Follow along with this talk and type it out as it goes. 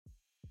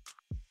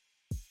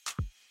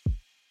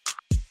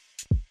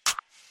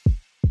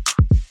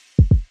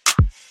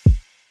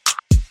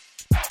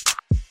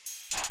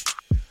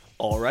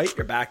All right,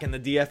 you're back in the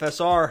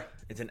DFSR.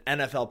 It's an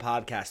NFL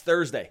podcast.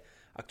 Thursday,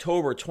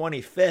 October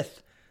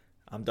 25th.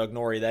 I'm Doug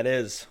Norrie, that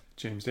is.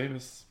 James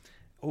Davis.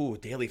 Ooh,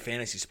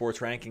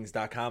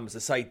 dailyfantasysportsrankings.com is the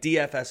site.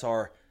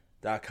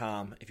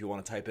 DFSR.com if you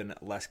want to type in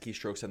less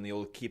keystrokes on the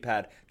old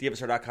keypad.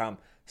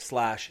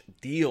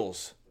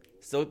 DFSR.com/deals.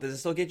 Does it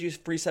still get you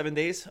free 7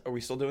 days? Are we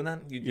still doing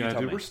that? Yeah,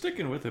 dude, we're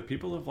sticking with it.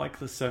 People have liked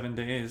the 7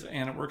 days,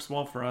 and it works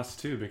well for us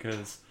too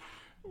because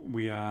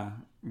we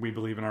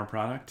believe in our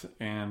product,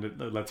 and it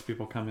lets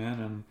people come in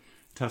and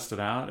test it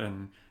out,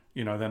 and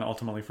then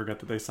ultimately forget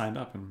that they signed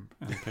up and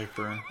pay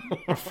for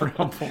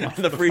helpful month.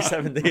 The free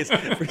 7 days.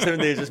 Free 7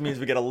 days just means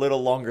we get a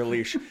little longer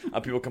leash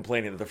of people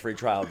complaining that the free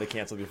trial, they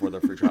canceled before their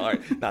free trial. All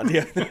right,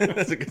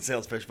 that's a good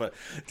sales pitch, but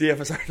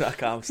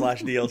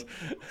DFSR.com/deals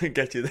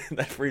get you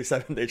that free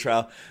 7-day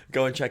trial.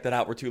 Go and check that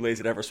out. We're too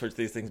lazy to ever switch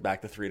these things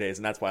back to 3 days,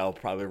 and that's why I'll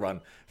probably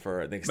run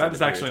for the extended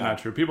That's actually not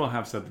true. People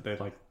have said that they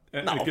like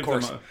it. No, of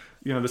course.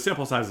 The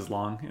sample size is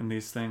long in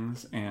these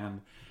things,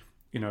 and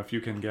if you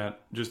can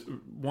get just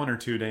 1 or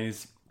 2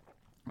 days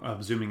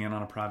of zooming in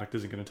on a product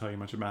isn't going to tell you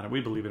much about it.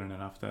 We believe in it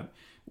enough that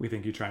we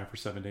think you try it for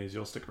 7 days,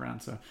 you'll stick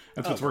around. So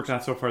that's what's worked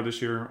out so far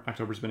this year.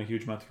 October's been a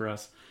huge month for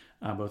us,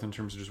 both in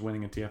terms of just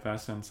winning at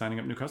DFS and signing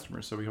up new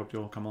customers. So we hope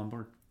you'll come on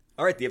board.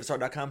 All right,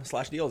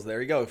 DFSR.com/deals.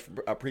 There you go.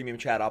 Premium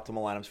chat,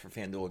 optimal lineups for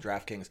FanDuel,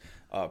 DraftKings,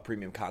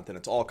 premium content.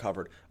 It's all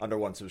covered under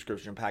one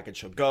subscription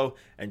package. So go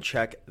and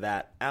check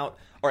that out.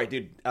 All right,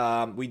 dude.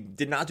 We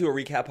did not do a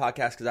recap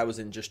podcast because I was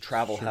in just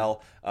travel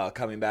hell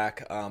coming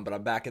back. But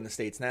I'm back in the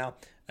States now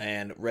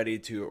and ready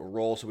to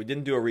roll. So we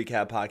didn't do a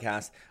recap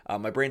podcast.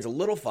 My brain's a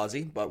little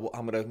fuzzy, but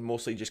I'm going to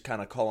mostly just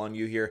kind of call on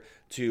you here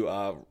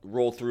to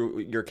roll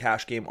through your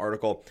cash game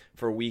article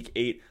for week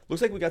 8.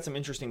 Looks like we got some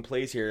interesting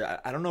plays here.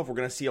 I don't know if we're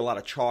going to see a lot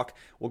of chalk.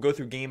 We'll go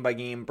through game by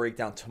game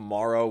breakdown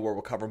tomorrow where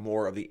we'll cover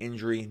more of the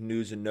injury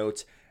news and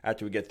notes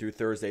after we get through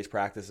Thursday's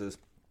practices.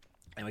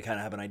 And we kind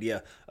of have an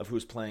idea of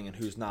who's playing and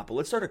who's not. But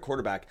let's start at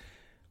quarterback.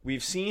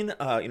 We've seen,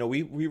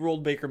 we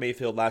rolled Baker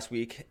Mayfield last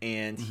week,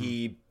 and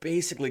he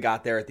basically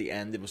got there at the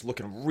end. It was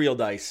looking real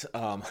dice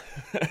come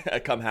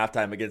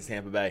halftime against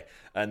Tampa Bay.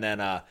 And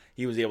then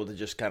he was able to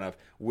just kind of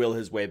will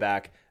his way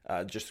back,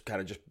 just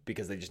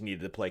because they just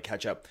needed to play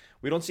catch up.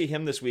 We don't see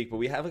him this week, but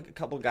we have a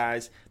couple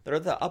guys that are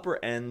at the upper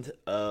end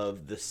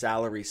of the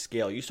salary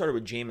scale. You started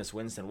with Jameis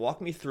Winston. Walk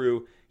me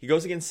through. He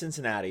goes against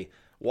Cincinnati.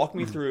 Walk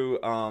me through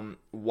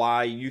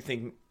why you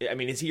think. I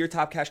mean, is he your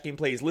top cash game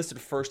play? He's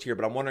listed first here,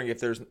 but I'm wondering if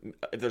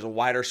there's a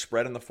wider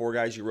spread in the 4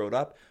 guys you wrote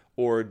up,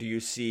 or do you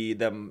see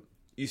them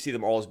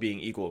all as being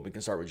equal? We can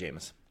start with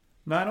Jameis.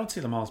 No, I don't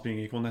see them all as being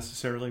equal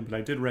necessarily, but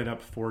I did write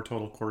up 4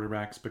 total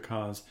quarterbacks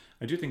because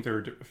I do think there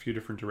are a few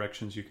different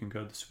directions you can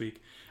go this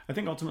week. I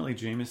think ultimately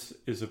Jameis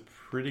is a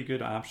pretty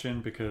good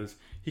option because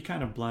he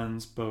kind of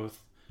blends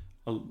both.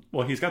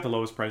 Well, he's got the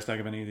lowest price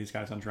tag of any of these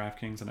guys on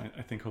DraftKings, and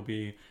I think he'll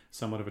be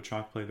somewhat of a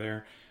chalk play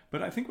there.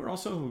 But I think we're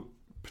also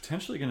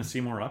potentially going to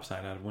see more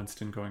upside out of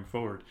Winston going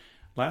forward.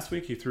 Last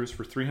week, he threw us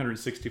for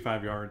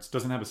 365 yards,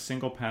 doesn't have a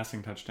single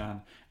passing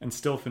touchdown, and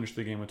still finished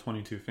the game with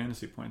 22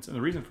 fantasy points. And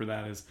the reason for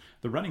that is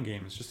the running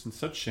game is just in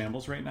such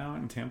shambles right now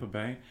in Tampa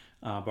Bay.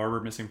 Barber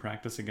missing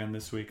practice again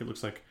this week. It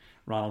looks like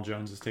Ronald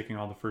Jones is taking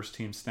all the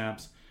first-team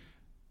snaps.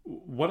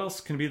 What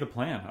else can be the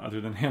plan other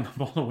than hand the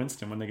ball to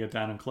Winston when they get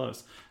down and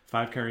close?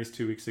 5 carries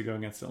 2 weeks ago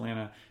against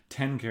Atlanta,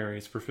 10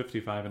 carries for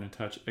 55 and a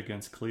touch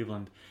against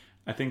Cleveland.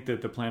 I think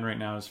that the plan right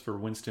now is for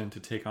Winston to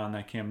take on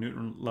that Cam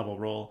Newton level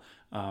role,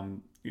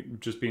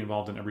 just be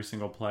involved in every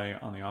single play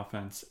on the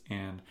offense.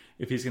 And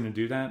if he's going to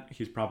do that,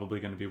 he's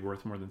probably going to be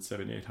worth more than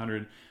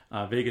 7,800.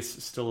 Vegas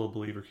is still a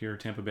believer here.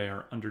 Tampa Bay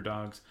are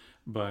underdogs,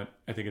 but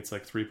I think it's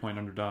like 3-point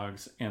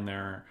underdogs, and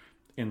they're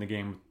in the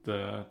game with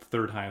the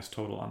 3rd highest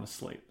total on the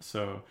slate.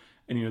 So,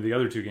 and the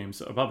other 2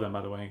 games above them, by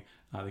the way,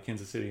 the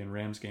Kansas City and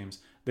Rams games,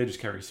 they just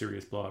carry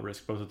serious blowout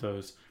risk. Both of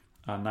those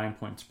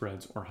 9-point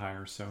spreads or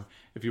higher. So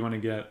if you want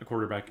to get a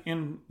quarterback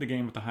in the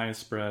game with the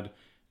highest spread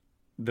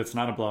that's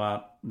not a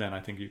blowout, then I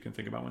think you can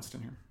think about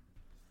Winston here.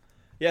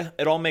 Yeah,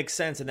 it all makes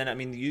sense. And then, I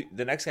mean,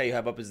 the next guy you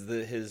have up is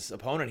his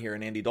opponent here,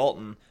 in Andy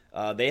Dalton.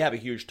 They have a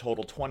huge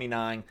total,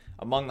 29,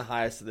 among the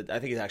highest. I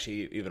think he's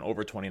actually even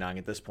over 29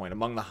 at this point,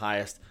 among the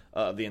highest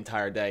of the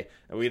entire day.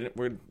 And we're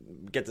going to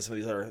get to some of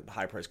these other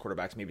high-priced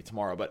quarterbacks maybe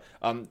tomorrow. But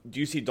do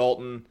you see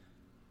Dalton?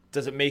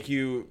 Does it make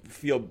you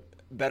feel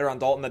better on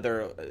Dalton that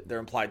their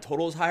implied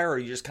total is higher, or are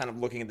you just kind of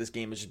looking at this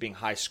game as just being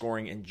high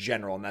scoring in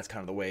general, and that's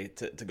kind of the way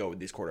to go with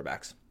these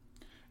quarterbacks?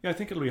 Yeah, I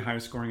think it'll be high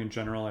scoring in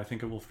general. I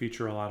think it will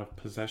feature a lot of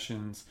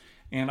possessions.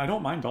 And I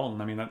don't mind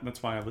Dalton. I mean,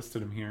 that's why I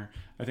listed him here.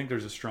 I think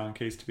there's a strong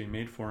case to be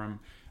made for him.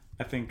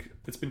 I think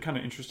it's been kind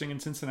of interesting in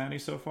Cincinnati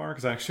so far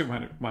because I actually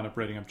wound up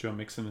writing up Joe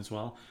Mixon as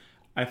well.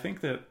 I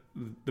think that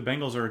the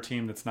Bengals are a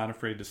team that's not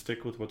afraid to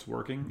stick with what's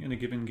working in a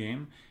given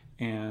game.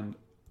 And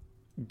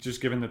just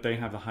given that they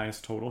have the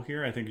highest total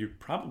here, I think you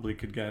probably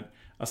could get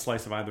a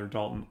slice of either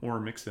Dalton or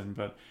Mixon.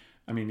 But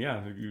I mean,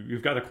 yeah,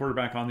 you've got a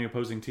quarterback on the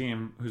opposing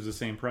team who's the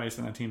same price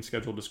and that team's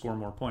scheduled to score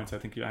more points. I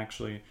think you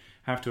actually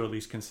have to at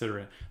least consider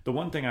it. The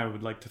one thing I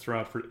would like to throw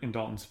out in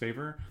Dalton's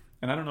favor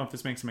and I don't know if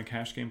this makes him a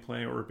cash game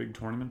play or a big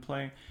tournament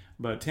play,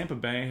 but Tampa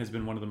Bay has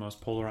been one of the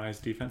most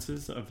polarized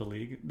defenses of the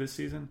league this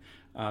season.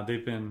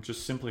 They've been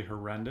just simply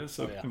horrendous,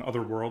 and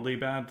otherworldly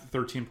bad.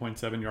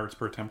 13.7 yards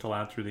per attempt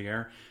allowed through the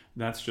air.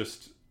 That's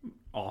just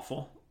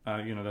awful.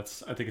 I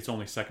think it's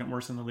only second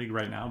worst in the league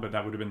right now, but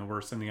that would have been the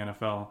worst in the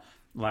NFL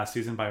last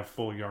season by a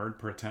full yard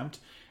per attempt.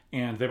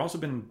 And they've also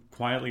been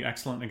quietly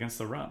excellent against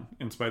the run.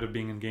 In spite of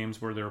being in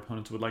games where their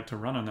opponents would like to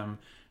run on them,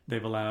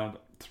 they've allowed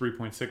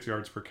 3.6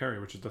 yards per carry,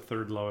 which is the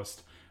third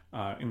lowest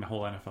in the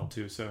whole NFL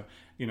too. So,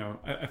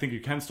 I think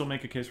you can still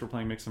make a case for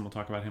playing Mixon. We'll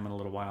talk about him in a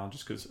little while,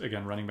 just because,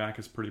 again, running back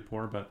is pretty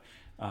poor. But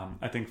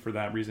I think for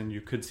that reason,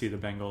 you could see the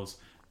Bengals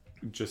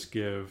just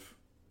give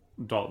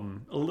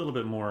Dalton a little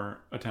bit more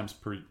attempts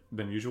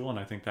than usual, and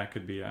I think that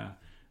could be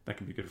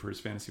good for his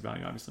fantasy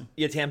value, obviously.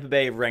 Yeah, Tampa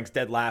Bay ranks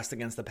dead last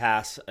against the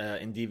pass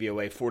in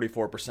DVOA,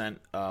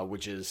 44%,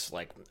 which is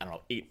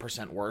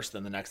 8% worse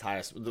than the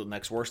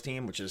next worst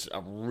team, which is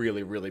a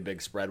really, really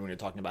big spread when you're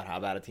talking about how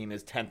bad a team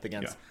is. 10th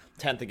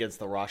against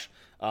the rush.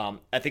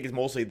 I think it's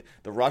mostly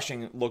the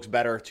rushing looks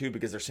better too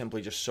because they're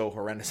simply just so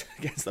horrendous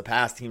against the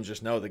pass. Teams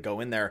just know that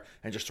go in there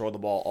and just throw the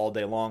ball all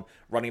day long.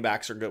 Running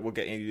backs are good.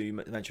 You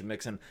mentioned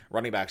Mixon.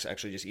 Running backs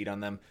actually just eat on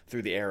them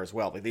through the air as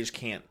well. They just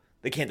can't.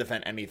 They can't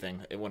defend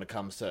anything when it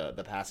comes to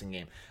the passing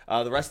game.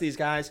 The rest of these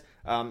guys,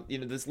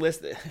 this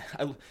list,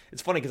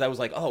 it's funny because I was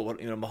like,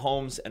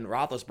 Mahomes and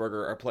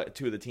Roethlisberger are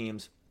two of the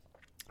teams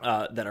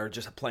that are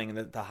just playing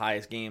in the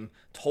highest game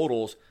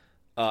totals,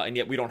 and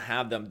yet we don't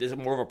have them. Is it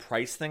more of a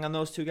price thing on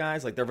those two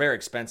guys? Like, they're very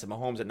expensive.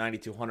 Mahomes at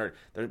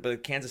 $9,200,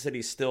 but Kansas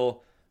City's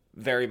still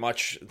very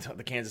much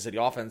the Kansas City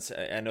offense.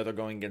 I know they're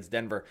going against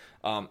Denver.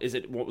 Was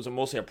it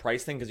mostly a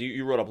price thing? Because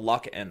you wrote up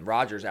Luck and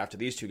Rodgers after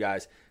these two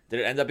guys. Did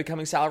it end up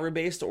becoming salary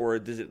based, or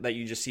does it that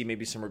you just see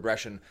maybe some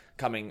regression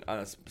coming,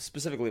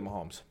 specifically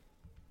Mahomes?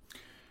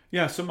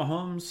 Yeah, so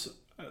Mahomes,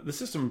 the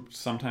system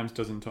sometimes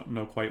doesn't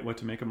know quite what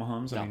to make of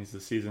Mahomes. I mean, he's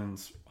the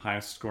season's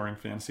highest scoring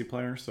fantasy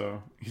player,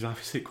 so he's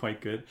obviously quite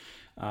good,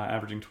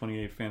 averaging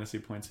 28 fantasy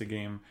points a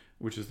game,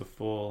 which is the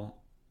full.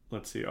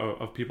 Let's see,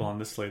 of people on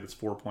this slate, it's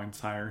 4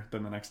 points higher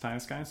than the next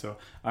highest guy. So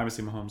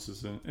obviously Mahomes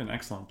is an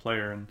excellent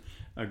player and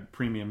a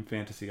premium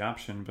fantasy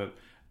option. But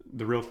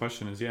the real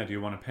question is, do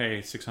you want to pay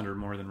 $600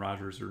 more than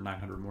Rodgers or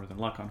 $900 more than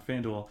Luck on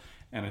FanDuel?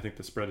 And I think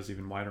the spread is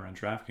even wider on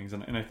DraftKings.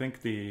 And I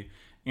think the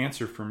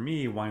answer for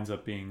me winds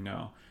up being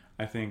no.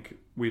 I think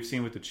we've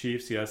seen with the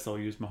Chiefs, yes, they'll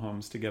use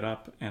Mahomes to get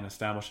up and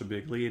establish a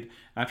big lead.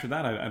 After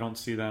that, I don't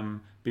see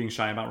them being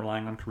shy about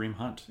relying on Kareem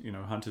Hunt.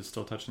 Hunt is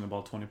still touching the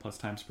ball 20-plus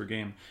times per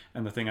game.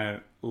 And the thing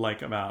I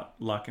like about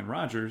Luck and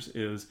Rodgers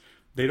is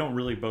they don't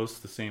really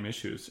boast the same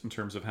issues in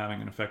terms of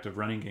having an effective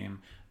running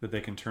game that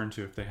they can turn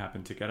to if they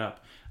happen to get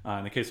up.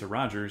 In the case of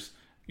Rodgers,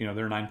 they're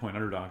 9-point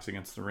underdogs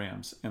against the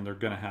Rams, and they're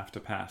going to have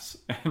to pass.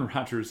 And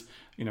Rodgers,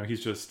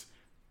 he's just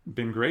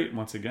been great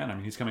once again. I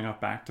mean, he's coming off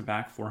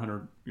back-to-back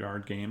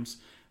 400-yard games.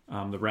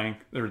 The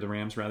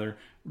Rams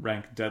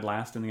rank dead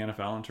last in the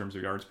NFL in terms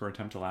of yards per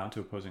attempt allowed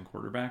to opposing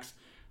quarterbacks.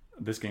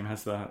 This game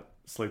has the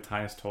slate's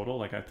highest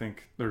total. I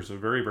think there's a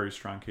very, very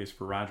strong case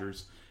for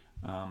Rodgers,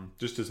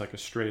 just as a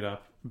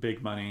straight-up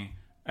big money,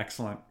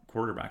 excellent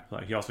quarterback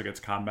play. He also gets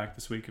Cobb back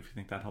this week if you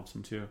think that helps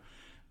him too.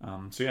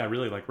 I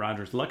really like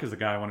Rodgers. Luck is the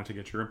guy I wanted to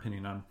get your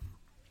opinion on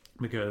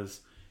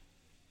because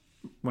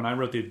when I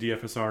wrote the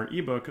DFSR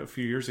ebook a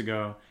few years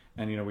ago,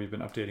 and we've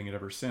been updating it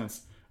ever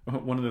since,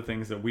 one of the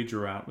things that we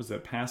drew out was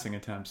that passing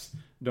attempts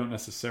don't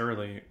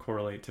necessarily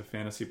correlate to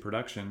fantasy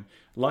production.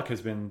 Luck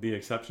has been the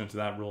exception to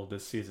that rule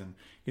this season.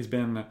 He's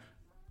been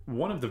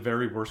one of the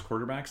very worst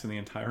quarterbacks in the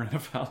entire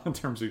NFL in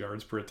terms of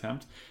yards per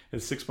attempt.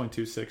 His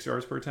 6.26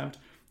 yards per attempt.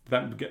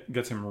 That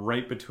gets him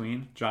right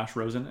between Josh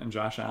Rosen and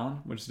Josh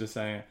Allen, which is to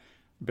say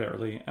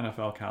barely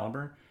NFL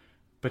caliber.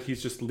 But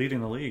he's just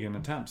leading the league in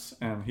attempts,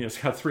 and he has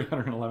got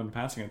 311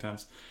 passing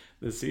attempts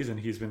this season.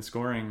 He's been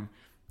scoring,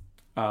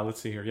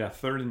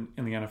 third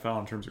in the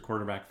NFL in terms of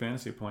quarterback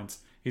fantasy points.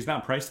 He's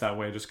not priced that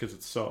way just because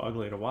it's so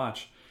ugly to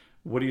watch.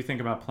 What do you think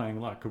about playing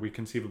Luck? Could we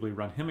conceivably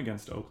run him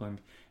against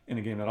Oakland in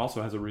a game that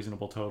also has a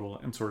reasonable total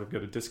and sort of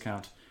get a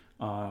discount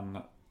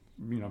on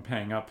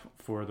paying up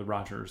for the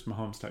Rodgers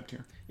Mahomes type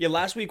tier? Yeah,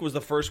 last week was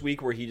the first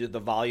week where the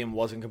volume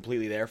wasn't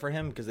completely there for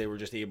him because they were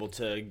just able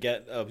to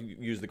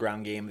use the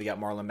ground game. They got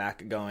Marlon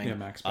Mack going,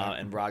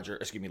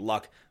 and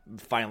Luck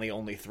finally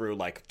only threw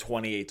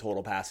 28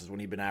 total passes when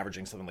he'd been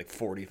averaging something like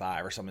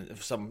 45 or some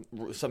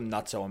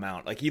nutso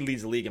amount. He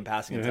leads the league in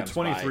passing attempts. He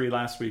had 23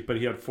 last week, but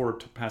he had 4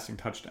 passing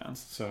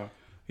touchdowns. So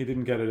he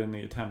didn't get it in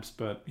the attempts,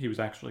 but he was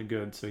actually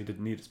good, so he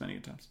didn't need as many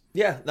attempts.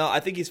 Yeah, no, I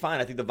think he's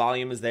fine. I think the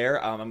volume is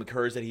there. I'm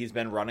encouraged that he's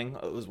been running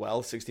as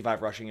well,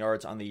 65 rushing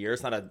yards on the year.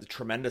 It's not a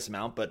tremendous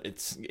amount, but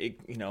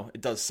it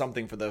does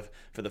something for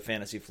the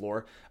fantasy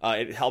floor.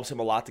 It helps him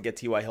a lot to get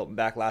T.Y. Hilton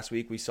back last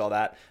week. We saw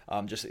that.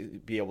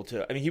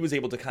 He was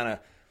able to kind of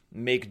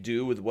make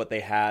do with what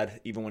they had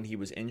even when he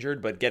was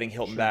injured, but getting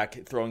Hilton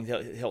back, throwing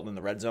Hilton in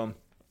the red zone,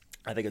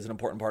 I think is an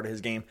important part of his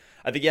game.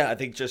 I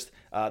think just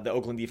the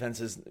Oakland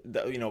defense is,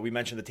 we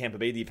mentioned the Tampa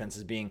Bay defense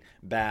as being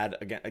bad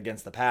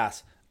against the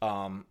pass.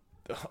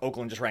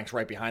 Oakland just ranks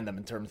right behind them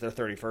in terms they're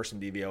 31st in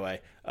DVOA,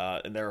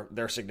 and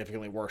they're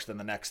significantly worse than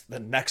the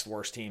next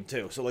worst team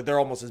too. So like they're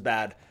almost as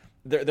bad.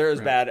 They're as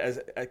bad as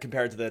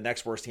compared to the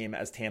next worst team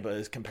as Tampa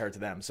is compared to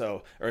them.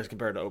 So, or as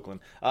compared to Oakland.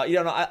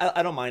 No,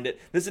 I don't mind it.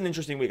 This is an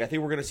interesting week. I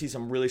think we're going to see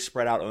some really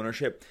spread out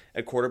ownership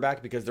at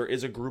quarterback because there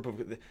is a group of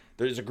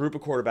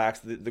quarterbacks.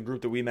 The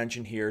group that we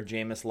mentioned here: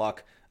 Jameis,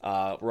 Luck,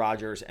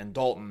 Rodgers, and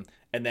Dalton,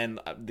 and then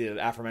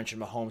the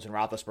aforementioned Mahomes and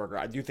Roethlisberger.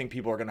 I do think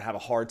people are going to have a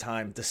hard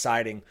time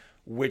deciding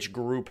which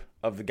group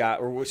of the guy,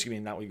 or excuse me,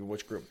 not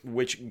which group,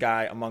 which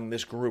guy among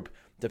this group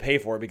to pay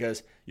for,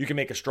 because you can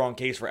make a strong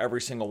case for every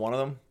single one of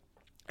them.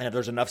 And if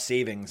there's enough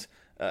savings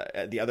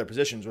at the other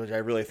positions, which I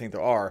really think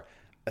there are,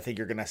 I think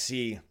you're going to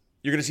see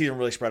them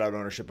really spread out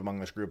ownership among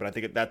this group. And I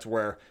think that's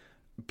where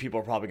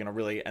people are probably going to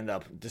really end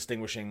up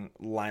distinguishing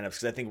lineups,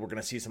 because I think we're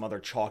going to see some other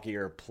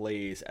chalkier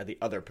plays at the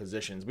other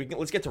positions.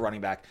 Let's get to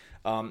running back.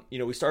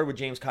 We started with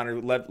James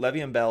Conner.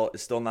 Le'Veon Bell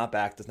is still not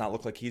back. Does not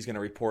look like he's going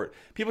to report.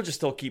 People just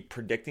still keep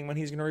predicting when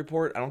he's going to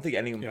report. I don't think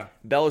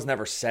Bell has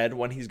never said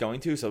when he's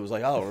going to. So it was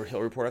like, oh, he'll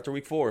report after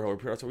week 4. He'll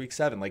report after week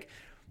 7. Like,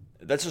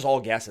 that's just all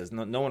guesses.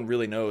 No one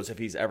really knows if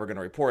he's ever going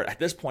to report. At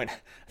this point,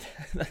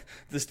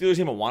 the Steelers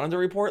even want him to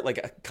report.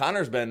 Like,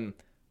 Connor's been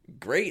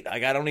great.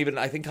 Like,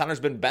 I think Connor's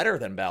been better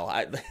than Bell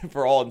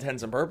for all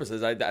intents and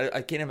purposes.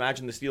 I can't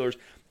imagine the Steelers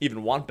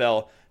even want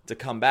Bell to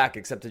come back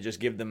except to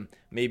just give them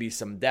maybe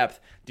some depth.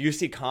 Do you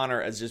see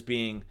Connor as just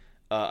being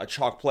a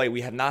chalk play?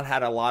 We have not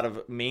had a lot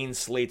of main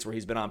slates where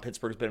he's been on.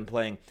 Pittsburgh's been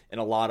playing in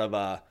a lot of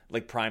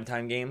like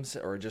primetime games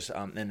or just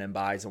and then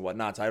buys and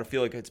whatnot. So I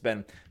feel like it's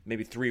been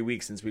maybe 3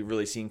 weeks since we've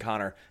really seen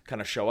Connor kind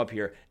of show up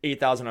here.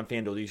 8,000 on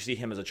FanDuel. Do you see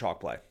him as a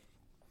chalk play?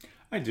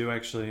 I do,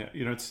 actually.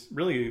 It's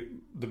really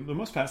the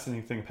most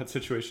fascinating thing about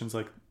situations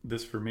like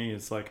this for me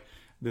is like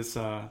this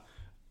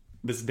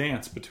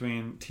dance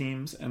between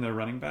teams and their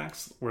running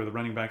backs, where the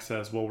running back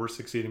says, well, we're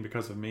succeeding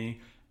because of me,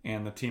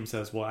 and the team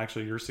says, well,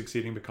 actually, you're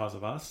succeeding because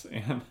of us.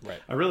 And right.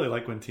 I really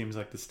like when teams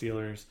like the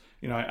Steelers,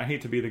 I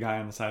hate to be the guy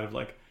on the side of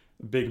like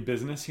big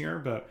business here,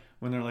 but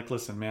when they're like,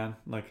 listen, man,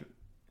 like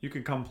you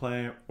could come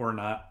play or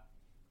not,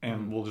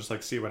 and we'll just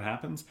like see what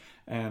happens.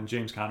 And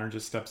James Conner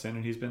just steps in,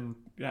 and he's been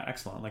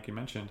excellent, like you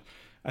mentioned.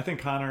 I think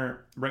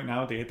Connor right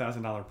now at the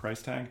 $8,000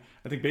 price tag,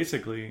 I think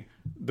basically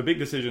the big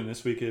decision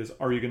this week is,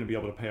 are you going to be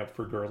able to pay up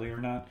for Gurley or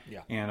not?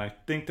 Yeah. And I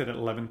think that at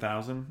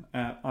 11,000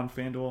 on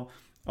FanDuel,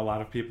 a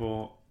lot of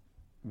people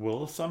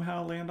will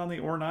somehow land on the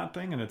or not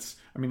thing. And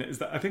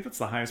I think that's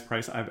the highest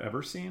price I've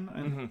ever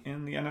seen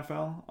in the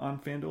NFL on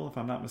FanDuel, if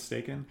I'm not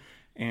mistaken.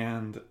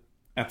 And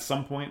at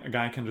some point, a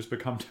guy can just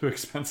become too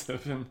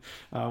expensive.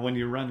 And when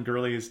you run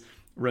Gurley's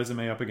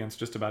resume up against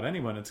just about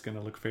anyone, it's going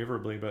to look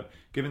favorably. But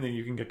given that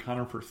you can get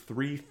Connor for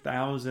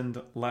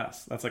 $3,000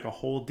 less, that's like a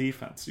whole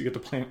defense. You get to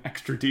play an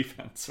extra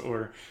defense,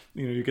 or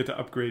you get to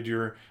upgrade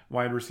your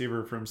wide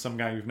receiver from some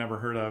guy you've never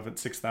heard of at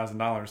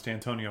 $6,000 to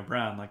Antonio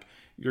Brown. Like,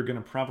 you're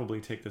going to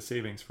probably take the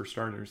savings for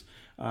starters.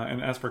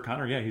 And as for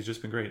Connor, he's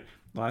just been great.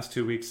 The last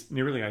 2 weeks,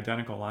 nearly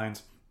identical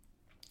lines.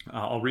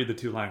 I'll read the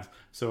 2 lines.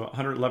 So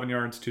 111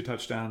 yards, 2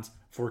 touchdowns,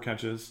 4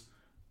 catches,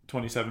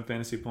 27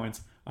 fantasy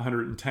points.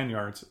 110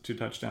 yards, 2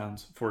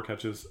 touchdowns, 4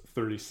 catches,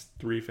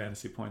 33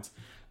 fantasy points.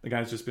 The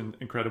guy's just been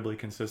incredibly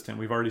consistent.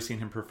 We've already seen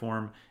him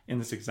perform in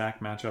this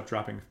exact matchup,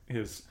 dropping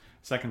his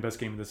second best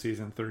game of the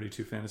season,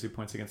 32 fantasy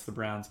points against the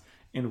Browns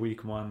in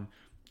week 1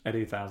 at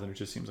 8,000. It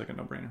just seems like a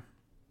no-brainer.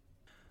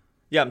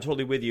 Yeah, I'm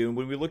totally with you.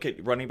 When we look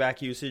at running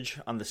back usage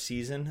on the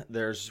season,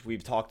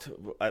 we've talked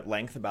at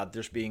length about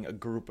there being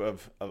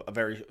a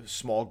very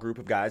small group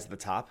of guys at the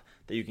top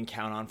that you can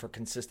count on for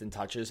consistent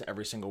touches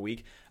every single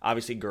week.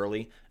 Obviously,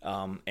 Gurley,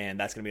 and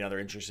that's going to be another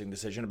interesting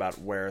decision about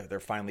where they're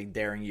finally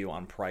daring you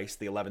on price.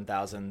 The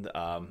 11,000,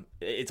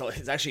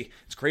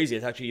 it's crazy.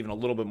 It's actually even a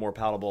little bit more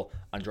palatable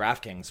on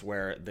DraftKings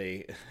where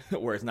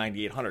it's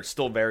 9,800.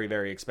 Still very,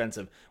 very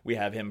expensive. We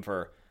have him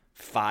for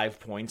 5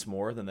 points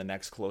more than the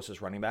next closest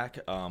running back,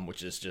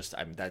 which is just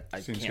I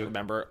can't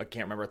remember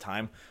a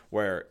time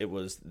where it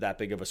was that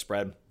big of a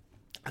spread.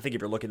 I think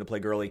if you're looking to play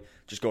Gurley,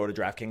 just go to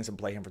DraftKings and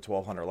play him for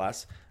 $1,200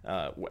 less,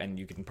 and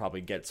you can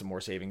probably get some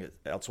more savings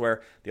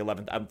elsewhere. The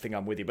 11th, I think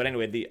I'm with you, but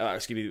anyway,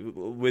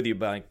 with you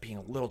by being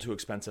a little too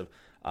expensive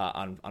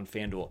on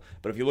FanDuel.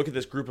 But if you look at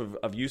this group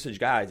of usage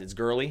guys, it's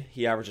Gurley.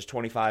 He averages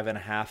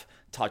 25.5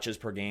 touches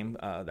per game.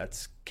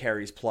 That's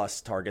carries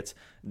plus targets.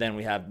 Then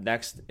we have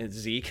next is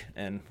Zeke,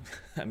 and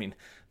I mean,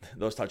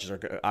 those touches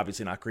are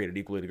obviously not created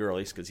equally to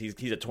Gurley's because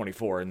he's at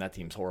 24 and that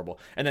team's horrible.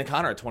 And then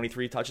Connor at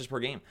 23 touches per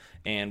game.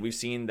 And we've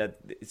seen that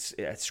it's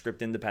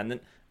script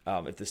independent.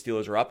 If the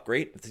Steelers are up,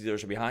 great. If the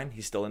Steelers are behind,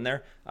 he's still in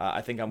there.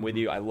 I think I'm with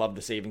you. I love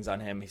the savings on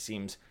him. He's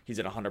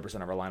at 100%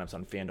 of our lineups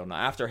on FanDuel. Now,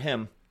 after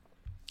him,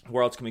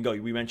 where else can we go?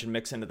 We mentioned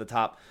Mixon at the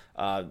top.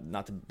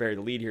 Not to bury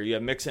the lead here. You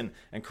have Mixon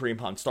and Kareem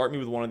Hunt. Start me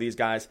with one of these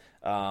guys.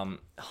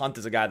 Hunt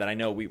is a guy that I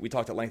know we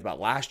talked at length about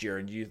last year,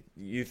 and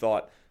you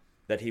thought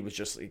that he was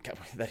just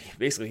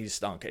he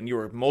stunk, and you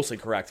were mostly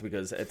correct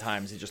because at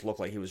times he just looked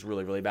like he was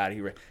really, really bad.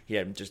 He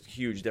had just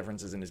huge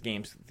differences in his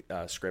game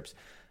scripts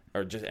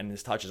and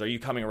his touches. Are you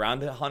coming around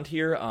to Hunt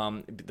here?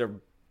 They're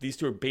these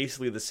two are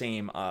basically the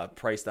same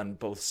priced on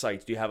both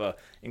sites. Do you have a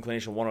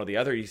inclination one or the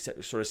other? Or you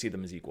sort of see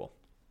them as equal?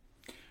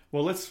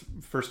 Well,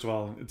 first of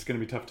all, it's going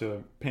to be tough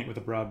to paint with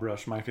a broad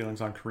brush my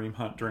feelings on Kareem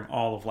Hunt during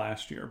all of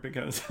last year,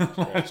 because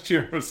last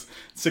year was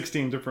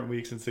 16 different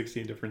weeks and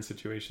 16 different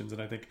situations.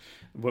 And I think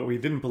what we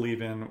didn't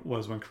believe in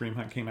was when Kareem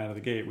Hunt came out of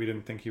the gate, we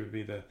didn't think he would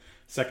be the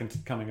second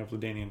coming of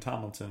LaDainian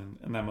Tomlinson,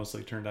 and that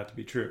mostly turned out to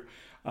be true.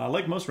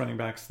 Like most running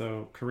backs,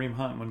 though, Kareem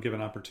Hunt, when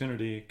given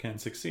opportunity, can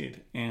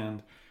succeed.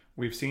 And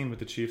we've seen with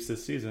the Chiefs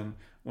this season,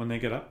 when they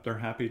get up, they're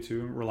happy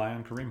to rely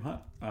on Kareem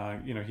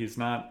Hunt. He's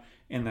not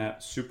in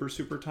that super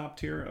top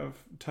tier of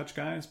touch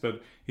guys,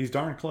 but he's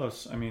darn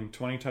close. I mean,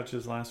 20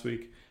 touches last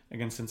week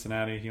against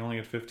Cincinnati. He only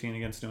had 15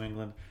 against New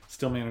England.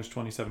 Still managed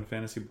 27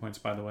 fantasy points,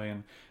 by the way.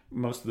 And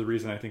most of the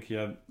reason I think he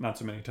had not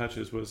so many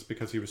touches was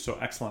because he was so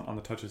excellent on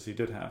the touches he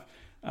did have.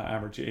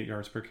 Average 8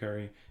 yards per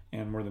carry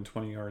and more than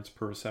 20 yards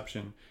per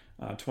reception.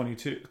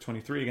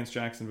 23 against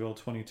Jacksonville,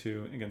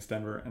 22 against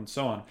Denver, and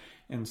so on.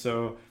 And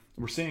so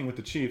we're seeing with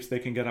the Chiefs, they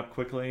can get up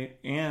quickly,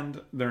 and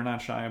they're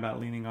not shy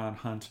about leaning on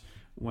Hunt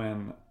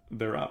when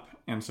they're up.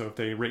 And so if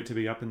they rate to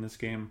be up in this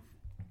game,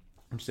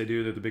 which they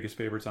do, they're the biggest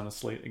favorites on the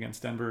slate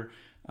against Denver.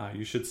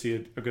 You should see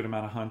a good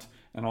amount of Hunt.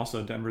 And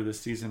also Denver this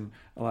season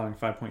allowing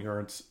 5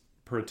 yards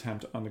per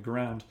attempt on the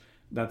ground.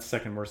 That's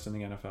second worst in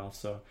the NFL.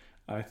 So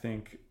I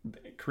think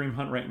Kareem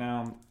Hunt right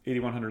now,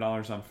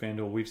 $8,100 on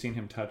FanDuel. We've seen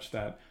him touch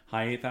that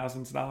high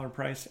 $8,000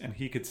 price, and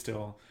he could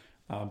still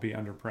be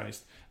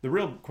underpriced. The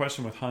real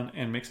question with Hunt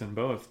and Mixon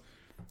both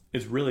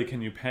is really,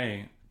 can you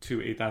pay two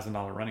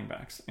 $8,000 running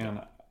backs?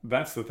 And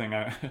that's the thing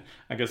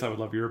I guess I would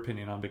love your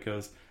opinion on,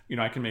 because,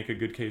 I can make a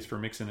good case for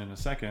Mixon in a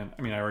second.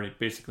 I mean, I already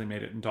basically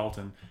made it in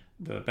Dalton.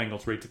 The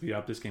Bengals rate to be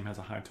up. This game has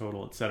a high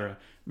total, etc.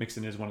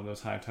 Mixon is one of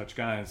those high touch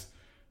guys.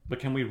 But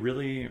can we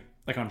really,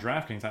 like on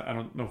DraftKings, I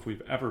don't know if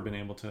we've ever been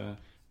able to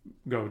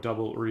go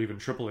double or even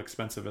triple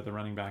expensive at the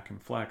running back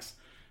and flex.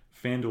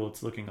 FanDuel,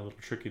 it's looking a little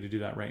tricky to do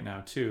that right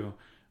now too.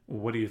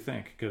 What do you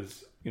think?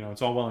 Because,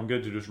 it's all well and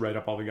good to just write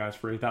up all the guys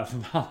for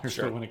 $8,000,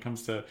 Sure. But when it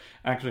comes to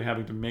actually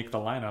having to make the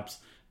lineups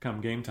come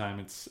game time,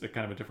 it's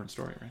kind of a different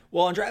story, right?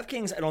 Well, on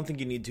DraftKings, I don't think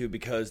you need to,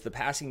 because the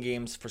passing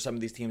games for some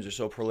of these teams are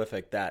so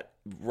prolific that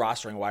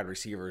rostering wide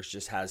receivers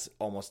just has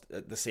almost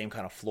the same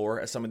kind of floor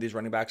as some of these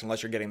running backs,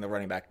 unless you're getting the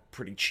running back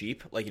pretty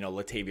cheap, like,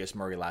 Latavius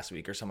Murray last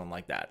week or someone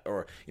like that.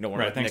 Or,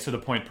 right, thanks to the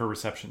point per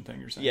reception thing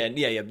you're saying.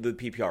 Yeah, the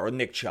PPR, or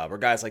Nick Chubb, or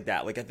guys like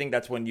that. Like, I think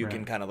that's when you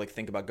can kind of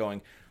think about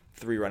going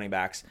 3 running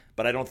backs,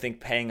 but I don't think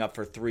paying up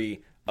for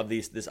 3 of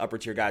this upper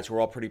tier guys who are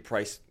all pretty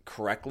priced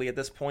correctly at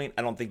this point,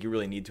 I don't think you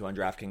really need to on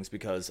DraftKings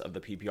because of the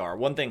PPR.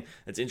 One thing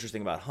that's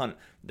interesting about Hunt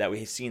that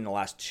we've seen in the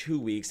last 2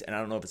 weeks, and I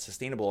don't know if it's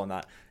sustainable or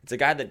not, it's a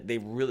guy that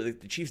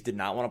the Chiefs did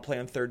not want to play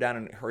on third down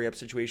and hurry up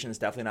situations,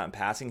 definitely not in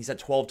passing. He's had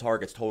 12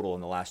 targets total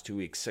in the last 2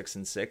 weeks, 6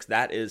 and 6.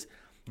 That is,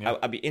 yeah.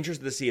 I'd be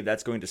interested to see if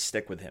that's going to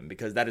stick with him,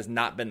 because that has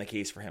not been the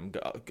case for him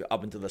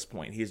up until this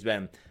point. He's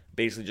been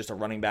basically just a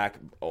running back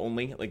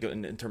only, like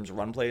in terms of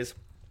run plays.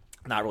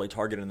 Not really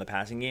targeted in the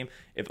passing game.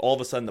 If all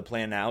of a sudden the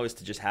plan now is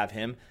to just have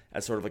him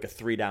as sort of like a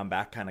 3-down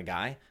back kind of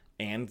guy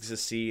and to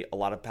see a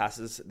lot of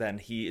passes, then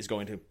he is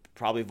going to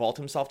probably vault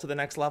himself to the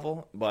next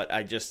level. But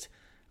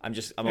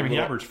he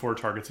averaged 4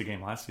 targets a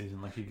game last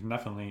season. Like,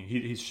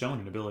 he's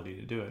shown an ability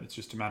to do it. It's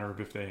just a matter of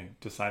if they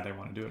decide they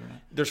want to do it or not.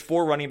 There's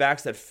 4 running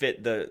backs that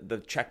fit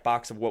the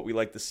checkbox of what we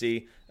like to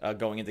see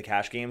going into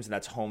cash games, and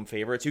that's home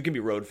favorites. You can be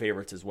road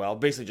favorites as well.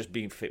 Basically, just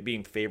being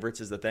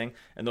favorites is the thing.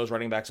 And those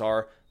running backs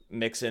are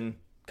Mixon,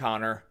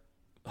 Connor,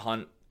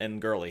 Hunt, and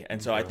Gurley.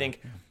 And so I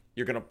think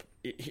you're going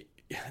to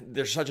 –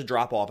 there's such a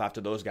drop-off after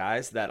those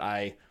guys that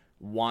I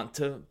want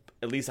to,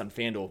 at least on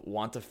FanDuel,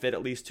 want to fit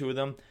at least 2 of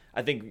them.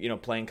 I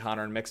think, playing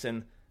Connor and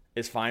Mixon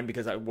is fine,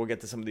 because we'll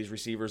get to some of these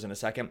receivers in a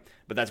second,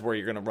 but that's where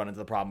you're going to run into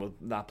the problem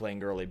with not playing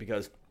Gurley,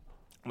 because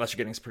unless you're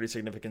getting some pretty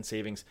significant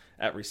savings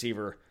at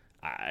receiver –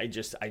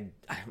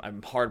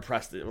 I'm hard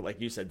pressed, like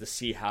you said, to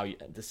see how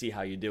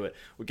you do it.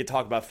 We could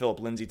talk about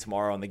Philip Lindsay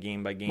tomorrow on the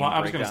game by game. Well,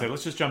 I was going to say,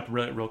 let's just jump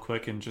real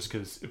quick, and just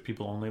because if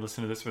people only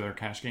listen to this for their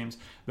cash games,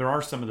 there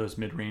are some of those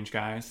mid-range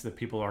guys that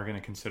people are going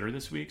to consider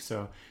this week.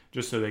 So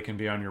just so they can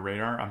be on your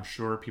radar, I'm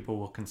sure people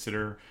will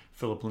consider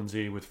Philip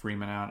Lindsay with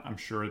Freeman out. I'm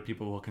sure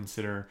people will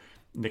consider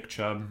Nick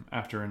Chubb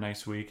after a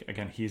nice week.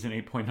 Again, he's an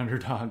 8-point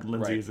underdog.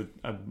 Lindsay is a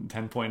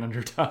 10-point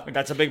underdog.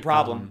 That's a big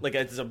problem.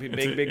 It's a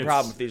big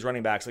problem with these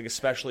running backs, like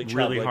especially Chubb.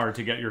 Really hard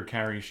to get your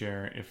carry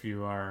share if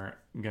you are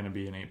going to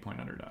be an 8-point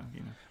underdog.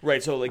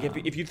 Right. So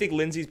if you think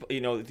Lindsay's,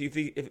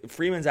 if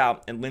Freeman's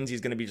out and Lindsay's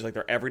going to be just like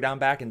their every down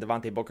back, and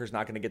Devontae Booker's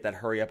not going to get that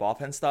hurry up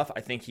offense stuff,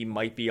 I think he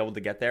might be able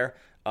to get there,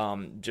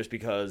 just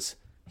because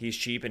he's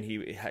cheap and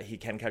he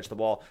can catch the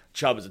ball.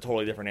 Chubb is a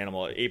totally different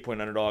animal. 8-point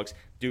underdogs.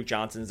 Duke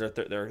Johnson's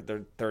their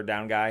third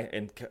down guy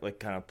and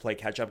kind of play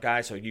catch up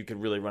guy. So you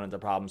could really run into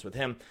problems with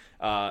him.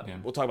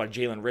 We'll talk about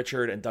Jalen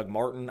Richard and Doug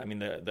Martin. I mean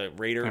the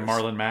Raiders. And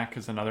Marlon Mack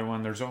is another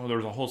one. There's a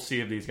whole sea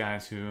of these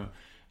guys who,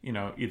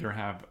 either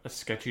have a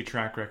sketchy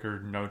track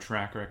record, no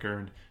track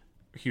record,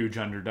 huge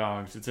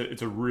underdogs.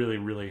 It's a really,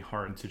 really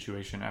hard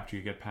situation after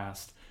you get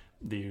past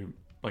the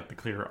like the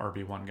clear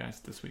RB1 guys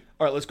this week.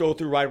 All right, let's go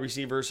through wide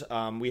receivers.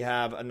 We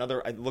have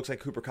another. It looks like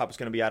Cooper Kupp is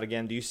going to be out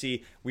again. Do you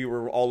see? We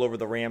were all over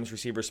the Rams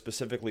receivers,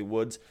 specifically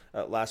Woods,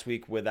 last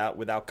week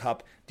without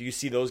Kupp. Do you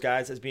see those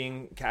guys as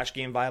being cash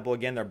game viable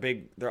again? They're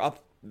big. They're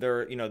up.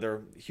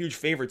 They're huge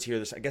favorites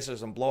here. I guess there's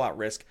some blowout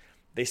risk.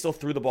 They still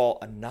threw the ball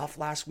enough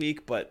last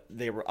week, but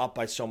they were up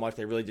by so much.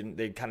 They really didn't.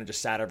 They kind of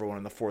just sat everyone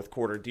in the fourth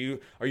quarter.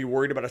 Are you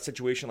worried about a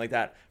situation like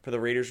that for the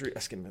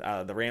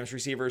the Rams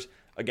receivers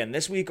again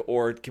this week,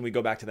 or can we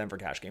go back to them for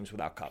cash games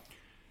without Kupp?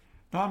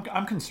 No,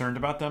 I'm concerned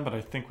about them, but I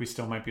think we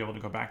still might be able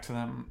to go back to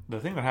them. The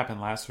thing that happened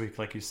last week,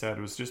 like you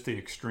said, was just the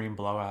extreme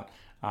blowout.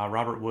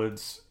 Robert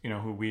Woods,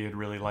 who we had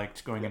really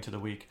liked going into the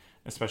week,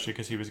 especially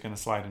because he was going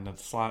to slide into the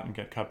slot and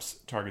get Kupp's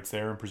targets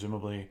there and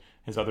presumably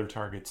his other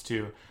targets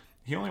too.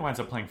 He only winds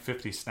up playing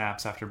 50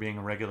 snaps after being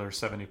a regular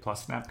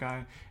 70-plus snap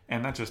guy,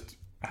 and that just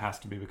has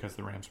to be because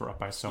the Rams were up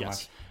by so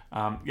much.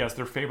 Yes,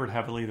 they're favored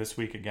heavily this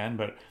week again,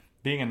 but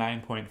being a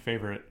 9-point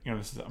favorite,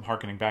 I'm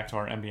harkening back to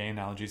our NBA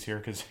analogies here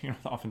because you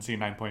often see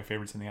 9-point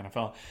favorites in the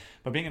NFL.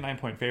 But being a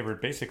 9-point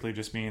favorite basically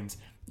just means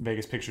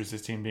Vegas pictures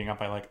this team being up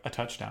by like a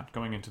touchdown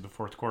going into the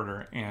fourth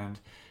quarter, and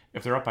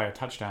if they're up by a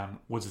touchdown,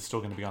 Woods is still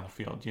going to be on the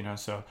field.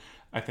 So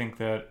I think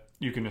that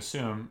you can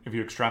assume if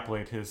you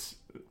extrapolate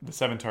the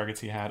 7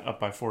 targets he had up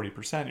by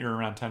 40%, you're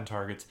around 10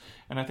 targets,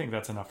 and I think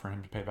that's enough for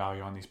him to pay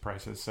value on these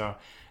prices. So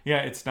yeah,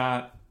 it's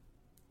not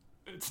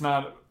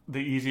the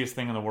easiest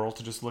thing in the world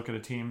to just look at a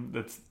team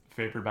that's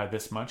favored by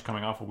this much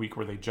coming off a week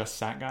where they just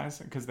sat guys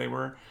because they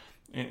were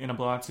in a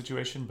blowout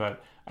situation,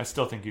 but I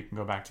still think you can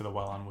go back to the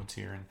well on Woods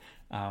here,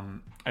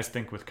 and I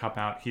think with Kupp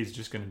out, he's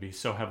just going to be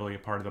so heavily a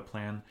part of the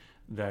plan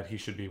that he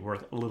should be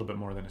worth a little bit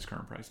more than his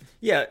current prices.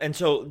 Yeah, and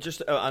so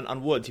just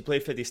on Woods, he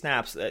played 50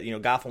 snaps.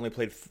 Goff only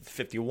played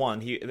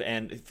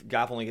 51.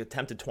 Goff only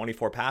attempted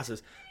 24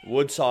 passes.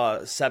 Woods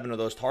saw 7 of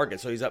those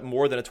targets, so he's up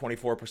more than a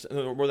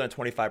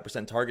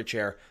 25% target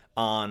share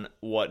on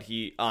what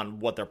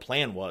their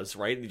plan was.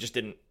 Right, They just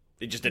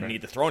didn't need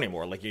to throw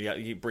anymore. Like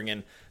you bring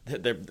in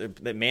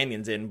the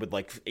Mannion's in with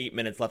like 8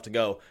 minutes left to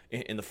go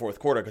in the fourth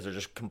quarter because they're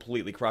just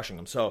completely crushing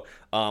them. So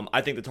I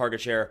think the target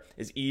share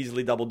is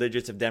easily double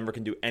digits if Denver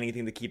can do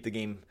anything to keep the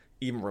game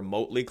even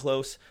remotely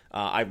close.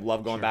 I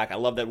love going back. I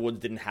love that Woods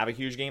didn't have a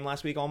huge game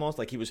last week almost.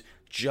 Like he was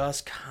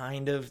just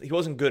he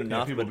wasn't good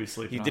enough, but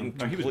he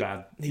didn't he was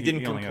bad. He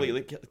didn't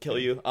completely kill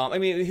you.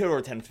 He had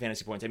over 10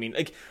 fantasy points.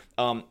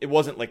 It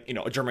wasn't like, a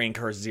Jermaine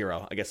Kearse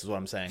 0, I guess is what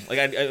I'm saying.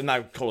 Like I'm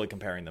not totally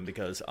comparing them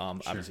because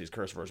obviously it's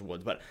Kearse versus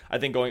Woods, but I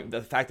think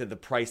the fact that the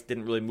price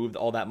didn't really move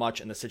all that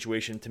much and the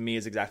situation to me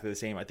is exactly the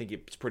same. I think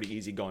it's pretty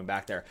easy going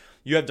back there.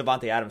 You have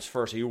Devontae Adams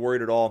first. Are you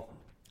worried at all?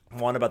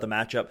 1, about the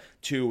matchup.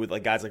 2, with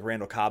like guys like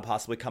Randall Cobb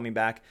possibly coming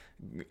back.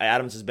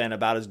 Adams has been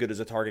about as good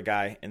as a target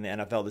guy in the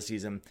NFL this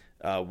season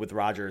with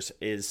Rodgers.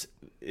 Is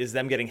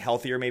them getting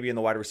healthier maybe in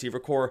the wide receiver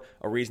core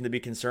a reason to be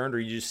concerned, or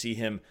you just see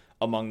him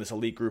among this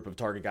elite group of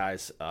target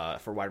guys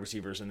for wide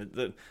receivers? And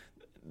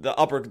the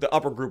upper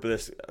group of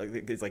this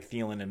is like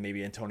Thielen and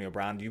maybe Antonio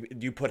Brown. Do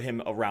you put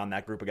him around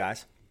that group of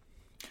guys?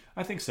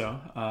 I think so.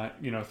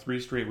 3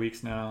 straight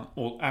weeks now.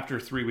 Well, after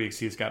 3 weeks,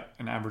 he's got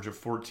an average of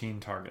 14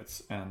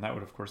 targets, and that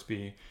would, of course,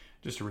 be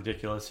just a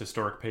ridiculous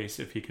historic pace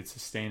if he could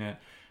sustain it.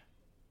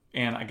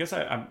 And I guess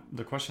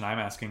the question I'm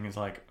asking is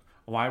like,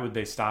 why would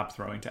they stop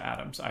throwing to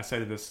Adams? I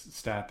cited this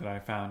stat that I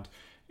found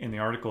in the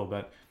article,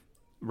 but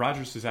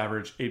Rodgers has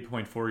averaged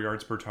 8.4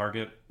 yards per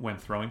target when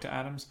throwing to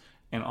Adams,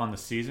 and on the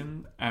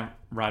season,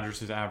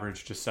 Rodgers has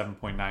averaged just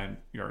 7.9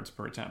 yards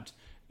per attempt,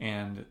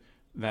 and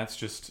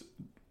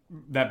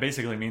that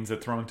basically means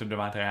that throwing to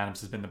Devontae Adams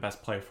has been the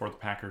best play for the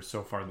Packers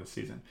so far this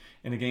season.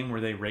 In a game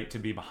where they rate to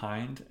be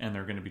behind and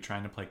they're going to be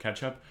trying to play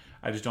catch-up,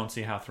 I just don't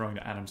see how throwing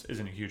to Adams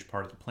isn't a huge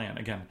part of the plan.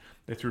 Again,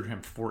 they threw to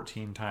him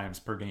 14 times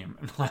per game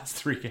in the last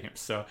 3 games.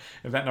 So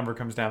if that number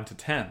comes down to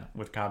 10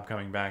 with Cobb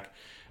coming back,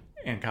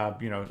 and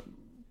Cobb,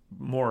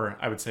 more,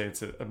 I would say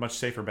it's a much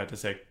safer bet to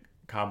say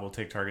Cobb will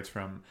take targets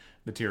from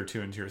the tier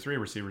 2 and tier 3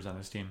 receivers on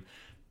this team,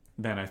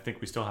 then I think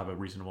we still have a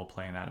reasonable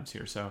play in Adams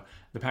here. So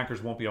the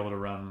Packers won't be able to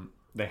run.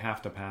 They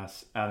have to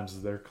pass. Adams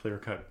is their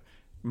clear-cut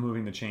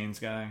moving the chains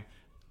guy.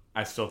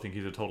 I still think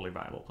he's a totally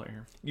viable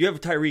player. You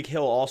have Tyreek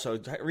Hill also.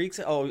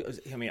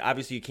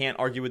 Obviously you can't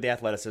argue with the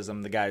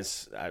athleticism. The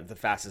guy's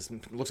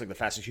looks like the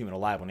fastest human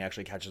alive when he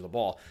actually catches the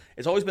ball.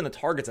 It's always been the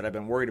targets that I've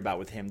been worried about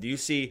with him. Do you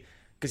see,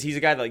 because he's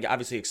a guy that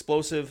obviously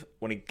explosive.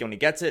 When he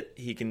gets it,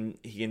 he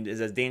is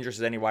as dangerous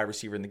as any wide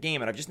receiver in the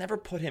game. And I've just never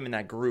put him in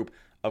that group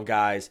of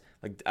guys.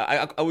 Like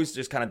I always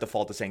just kind of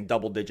default to saying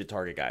double-digit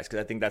target guys because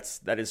I think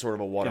that is sort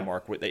of a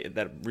watermark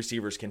that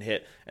receivers can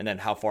hit, and then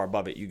how far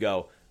above it you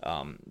go.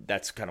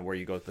 That's kind of where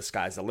you go. The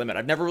sky's the limit.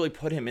 I've never really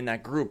put him in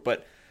that group,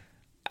 but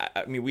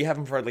we have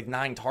him for like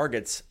 9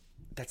 targets.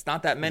 That's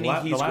not that many.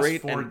 He's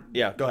great. Go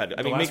ahead.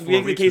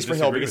 Make the case for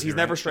Hill because he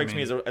never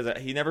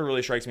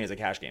really strikes me as a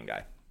cash game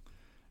guy.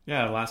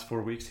 Yeah, the last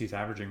 4 weeks he's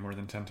averaging more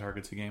than 10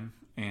 targets a game,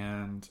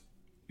 and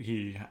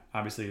he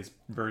obviously is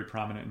very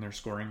prominent in their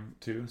scoring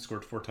too.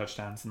 Scored 4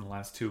 touchdowns in the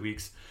last 2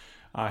 weeks.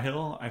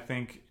 Hill, I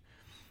think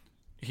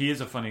he is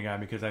a funny guy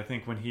because I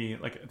think when he,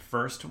 like at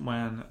first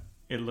when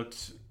it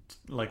looked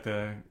like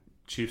the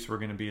Chiefs were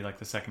going to be like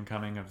the second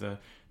coming of the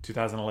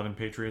 2011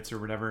 Patriots or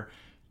whatever,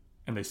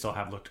 and they still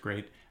have looked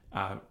great.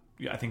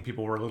 I think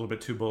people were a little bit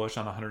too bullish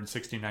on the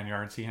 169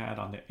 yards he had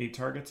on the 8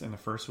 targets in the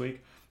first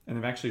week, and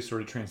they've actually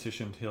sort of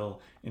transitioned Hill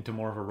into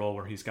more of a role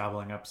where he's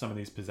gobbling up some of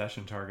these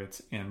possession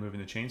targets and moving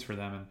the chains for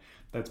them, and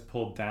that's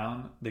pulled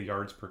down the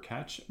yards per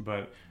catch,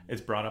 but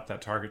it's brought up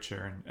that target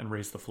share and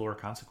raised the floor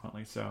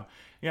consequently. So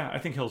yeah, I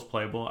think Hill's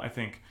playable. I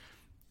think,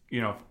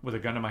 with a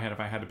gun to my head, if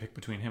I had to pick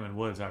between him and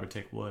Woods, I would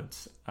take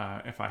Woods.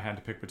 If I had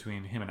to pick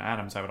between him and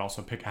Adams, I would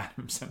also pick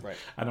Adams. And right.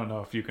 I don't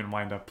know if you can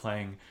wind up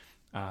playing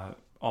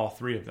all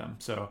 3 of them.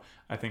 So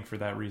I think for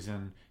that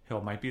reason,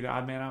 Hill might be the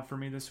odd man out for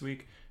me this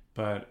week.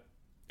 But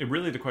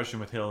the question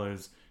with Hill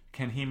is,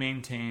 can he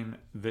maintain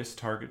this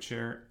target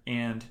share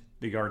and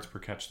the yards per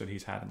catch that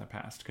he's had in the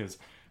past? Because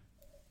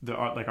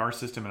our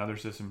system and other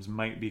systems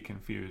might be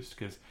confused,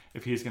 because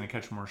if he's going to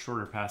catch more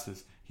shorter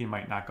passes, he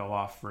might not go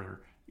off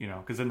for,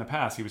 because in the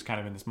past he was kind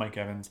of in this Mike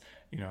Evans,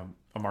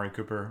 Amari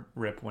Cooper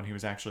rip when he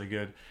was actually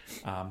good,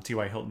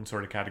 T.Y. Hilton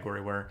sort of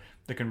category where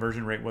the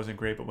conversion rate wasn't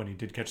great, but when he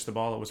did catch the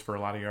ball, it was for a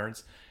lot of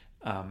yards.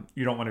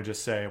 You don't want to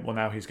just say, well,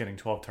 now he's getting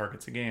 12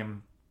 targets a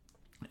game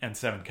and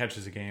 7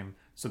 catches a game,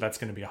 so that's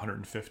going to be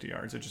 150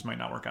 yards. It just might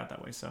not work out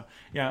that way. So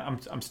yeah,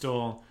 I'm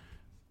still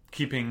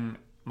keeping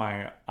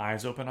my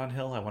eyes open on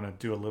Hill. I want to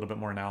do a little bit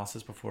more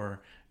analysis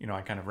before,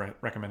 I kind of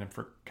recommend him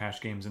for cash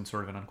games in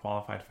sort of an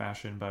unqualified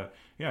fashion. But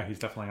yeah, he's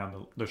definitely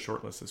on the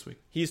short list this week.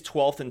 He's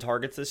 12th in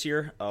targets this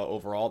year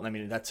overall. I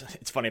mean,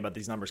 it's funny about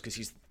these numbers because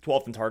he's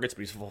 12th in targets,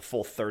 but he's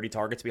full 30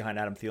 targets behind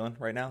Adam Thielen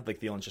right now. Like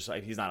Thielen's just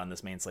he's not on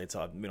this main slate,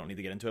 so we don't need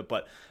to get into it.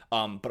 But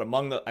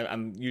among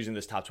I'm using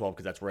this top 12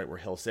 because that's right where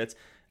Hill sits.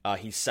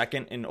 He's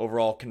second in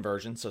overall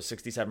conversion, so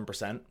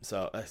 67%.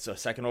 So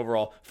second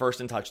overall, first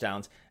in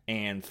touchdowns,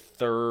 and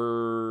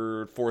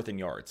fourth in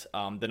yards.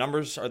 The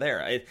numbers are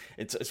there.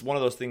 It's one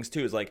of those things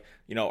too. Is like,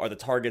 are the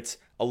targets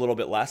a little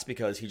bit less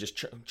because he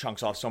just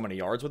chunks off so many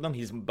yards with them?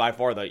 He's by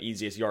far the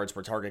easiest yards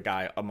per target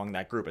guy among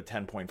that group at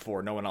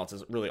 10.4. No one else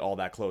is really all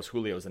that close.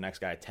 Julio's the next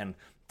guy at 10,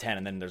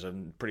 and then there's a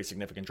pretty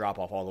significant drop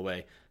off all the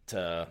way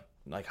to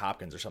like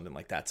Hopkins or something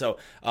like that. So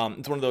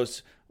it's one of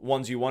those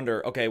ones you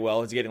wonder, okay,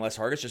 well, is he getting less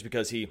targets just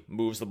because he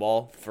moves the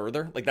ball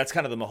further? Like that's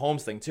kind of the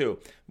Mahomes thing too,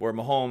 where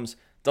Mahomes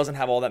doesn't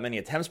have all that many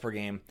attempts per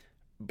game,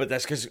 but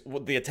that's because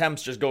the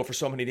attempts just go for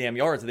so many damn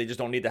yards that they just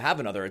don't need to have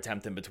another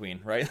attempt in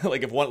between, right?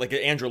 Like if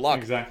Andrew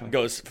Luck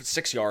goes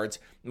 6 yards,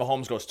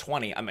 Mahomes goes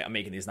 20. I'm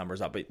making these numbers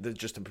up, but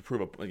just to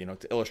prove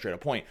to illustrate a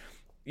point,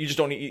 you just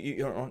don't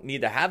need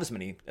to have as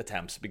many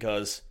attempts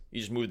because you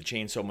just move the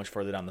chain so much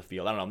further down the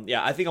field. I don't know.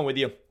 Yeah, I think I'm with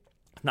you.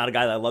 Not a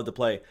guy that I love to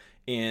play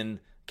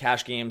in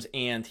cash games,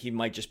 and he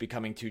might just be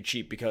coming too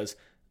cheap because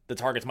the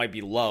targets might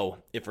be low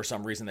if for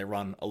some reason they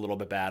run a little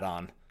bit bad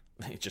on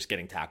just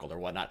getting tackled or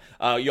whatnot.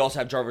 You also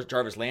have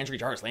Jarvis Landry.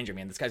 Jarvis Landry,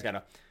 man, this guy's got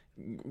a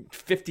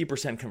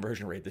 50%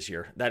 conversion rate this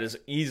year. That is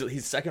easily,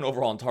 he's second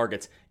overall in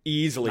targets,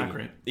 easily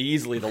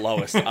the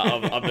lowest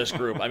of this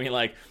group. I mean,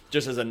 like,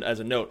 just as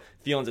a note,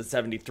 Thielen's at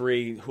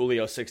 73,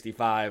 Julio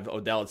 65,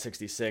 Odell at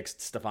 66,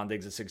 Stephon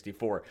Diggs at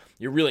 64.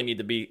 You really need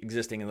to be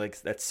existing in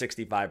like that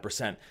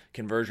 65%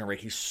 conversion rate.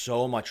 He's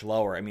so much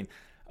lower. I mean,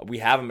 we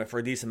have him for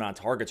a decent amount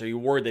of targets. Are you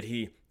worried that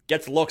he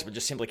gets looks but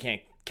just simply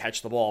can't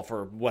catch the ball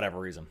for whatever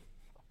reason?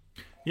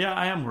 Yeah,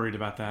 I am worried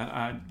about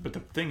that. But the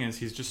thing is,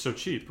 he's just so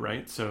cheap,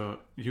 right? So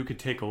you could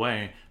take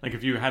away, like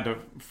if you had to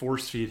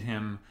force feed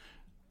him,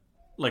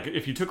 like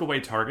if you took away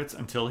targets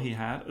until he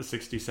had a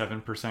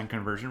 67%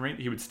 conversion rate,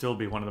 he would still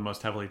be one of the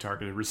most heavily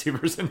targeted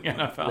receivers in the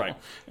NFL. Right.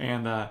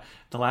 And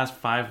the last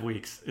 5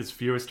 weeks, his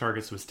fewest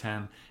targets was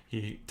 10.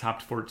 He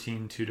topped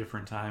 14 2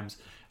 different times.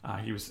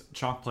 He was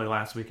chalk play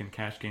last week in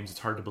cash games. It's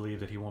hard to believe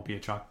that he won't be a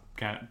chalk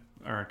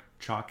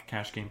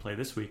cash game play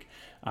this week,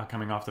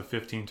 coming off the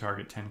 15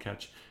 target, 10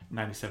 catch,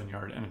 97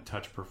 yard and a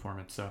touch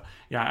performance. So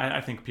yeah,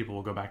 I think people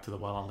will go back to the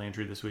well on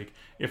Landry this week,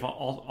 if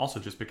also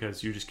just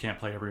because you just can't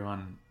play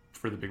everyone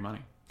for the big money.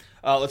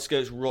 Let's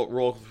go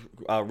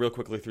real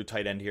quickly through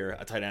tight end here.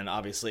 A tight end,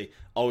 obviously,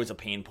 always a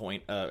pain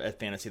point at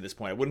fantasy at this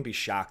point. I wouldn't be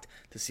shocked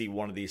to see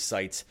one of these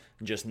sites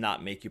just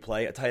not make you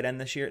play a tight end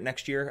next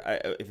year.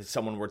 If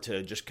someone were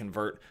to just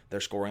convert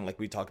their scoring, like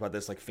we talked about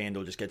this, like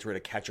FanDuel just gets rid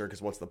of catcher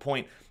because what's the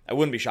point? I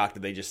wouldn't be shocked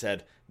if they just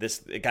said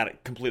this. It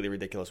got completely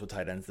ridiculous with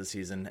tight ends this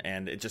season,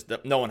 and it just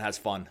no one has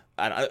fun.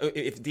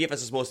 If DFS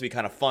is supposed to be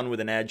kind of fun with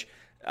an edge,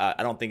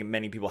 I don't think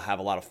many people have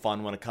a lot of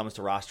fun when it comes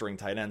to rostering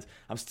tight ends.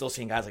 I'm still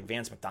seeing guys like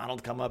Vance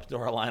McDonald come up to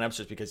our lineups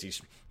just because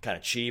he's kind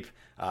of cheap.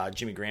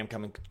 Jimmy Graham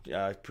coming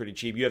pretty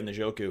cheap. You have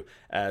Njoku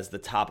as the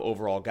top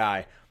overall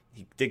guy.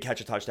 He did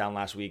catch a touchdown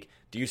last week.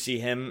 Do you see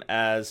him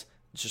as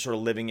just sort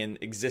of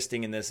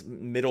existing in this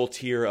middle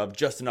tier of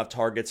just enough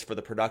targets for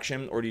the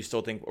production, or do you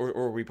still think, or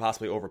are we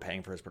possibly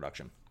overpaying for his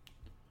production?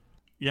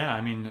 Yeah,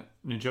 I mean,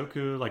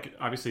 Njoku, like,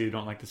 obviously you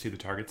don't like to see the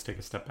targets take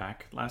a step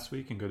back last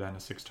week and go down to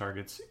 6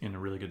 targets in a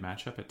really good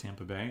matchup at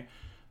Tampa Bay.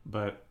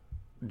 But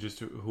just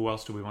who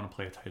else do we want to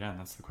play a tight end?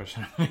 That's the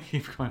question I'm going to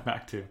keep going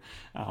back to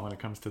when it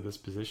comes to this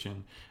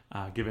position,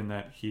 given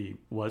that he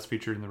was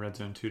featured in the red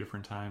zone 2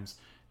 different times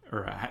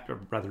or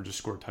rather just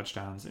scored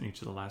touchdowns in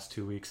each of the last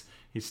 2 weeks.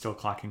 He's still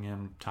clocking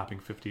in, topping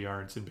 50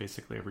 yards in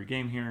basically every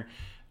game here.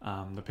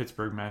 The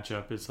Pittsburgh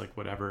matchup is like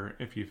whatever.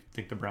 If you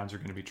think the Browns are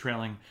going to be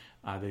trailing,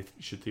 they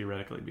should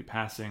theoretically be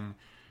passing.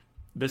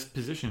 This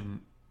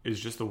position is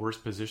just the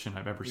worst position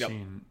I've ever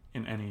seen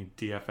in any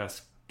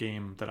DFS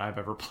game that I've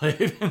ever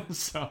played.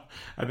 So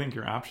I think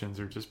your options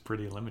are just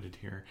pretty limited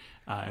here.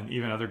 And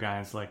even other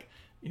guys like,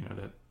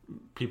 that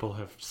people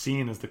have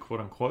seen as the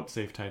quote-unquote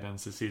safe tight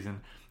ends this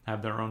season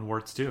have their own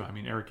warts too. I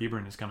mean, Eric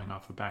Ebron is coming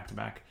off of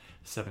back-to-back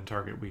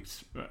 7-target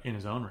weeks in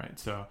his own right.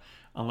 So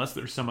unless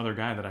there's some other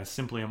guy that I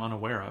simply am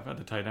unaware of at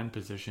the tight end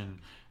position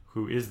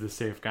who is the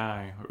safe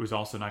guy, who's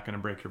also not going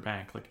to break your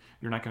bank, like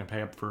you're not going to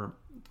pay up for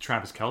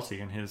Travis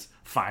Kelce and his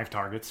 5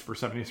 targets for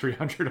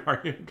 7,300,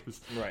 are you? Because,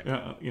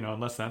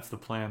 unless that's the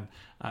plan,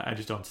 I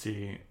just don't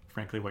see,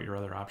 frankly, what your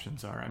other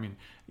options are. I mean,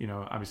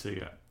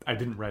 obviously I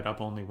didn't write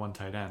up only one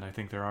tight end. I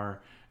think there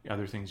are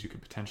other things you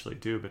could potentially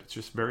do, but it's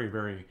just very,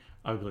 very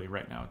ugly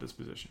right now at this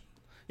position.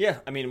 Yeah,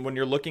 I mean, when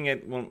you're looking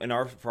at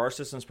for our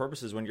system's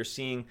purposes, when you're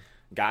seeing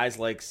guys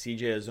like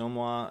CJ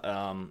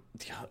Uzomah,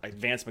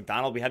 Vance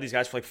McDonald, we have these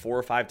guys for like 4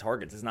 or 5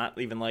 targets. It's not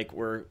even like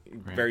we're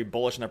very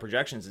bullish in their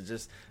projections. It's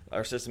just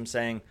our system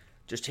saying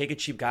just take a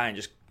cheap guy and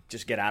just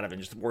get out of it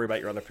and just worry about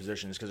your other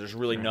positions, because there's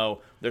really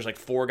there's like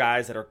 4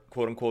 guys that are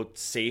quote unquote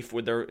safe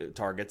with their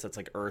targets. That's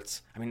like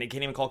Ertz. I mean, they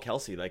can't even call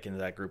Kelce like into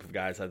that group of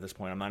guys at this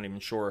point. I'm not even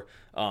sure.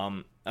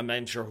 I'm not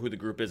even sure who the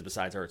group is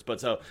besides Ertz.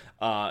 But so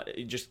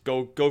just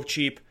go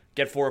cheap.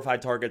 Get 4 or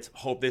 5 targets,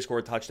 hope they score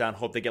a touchdown,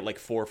 hope they get like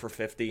 4 for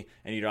 50,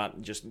 and you're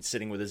not just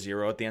sitting with a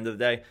 0 at the end of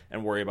the day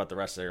and worry about the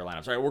rest of your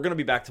lineups. All right, we're going to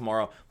be back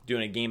tomorrow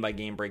doing a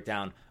game-by-game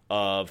breakdown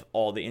of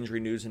all the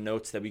injury news and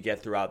notes that we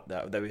get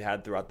that we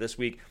had throughout this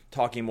week,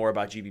 talking more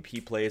about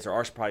GBP plays. There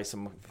are probably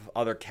some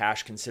other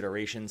cash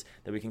considerations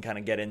that we can kind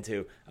of get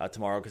into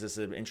tomorrow, because this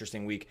is an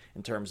interesting week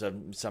in terms of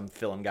some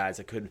fill-in guys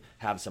that could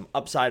have some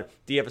upside.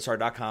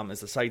 DFSR.com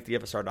is the site,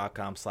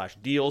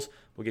 DFSR.com/deals.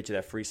 We'll get you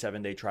that free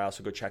 7-day trial,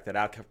 so go check that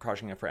out. Kept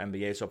crushing it for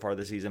NBA so far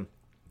this season.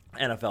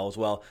 NFL as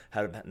well,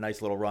 had a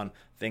nice little run.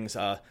 Things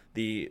are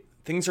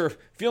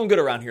feeling good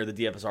around here at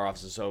the DFSR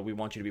offices, so we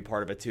want you to be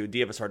part of it too.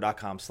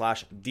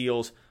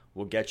 DFSR.com/deals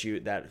will get you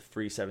that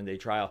free 7-day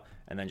trial,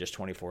 and then just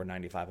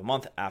 $24.95 a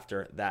month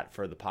after that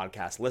for the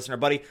podcast listener.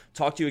 Buddy,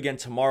 talk to you again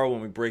tomorrow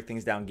when we break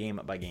things down game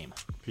by game.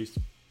 Peace.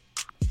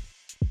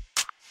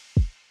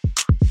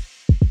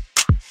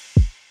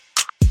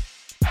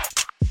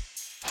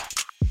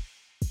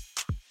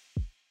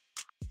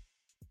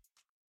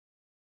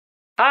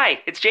 Hi,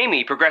 it's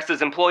Jamie,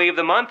 Progressive's Employee of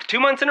the Month, 2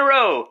 months in a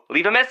row.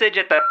 Leave a message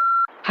at the...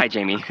 Hi,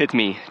 Jamie. It's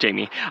me,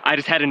 Jamie. I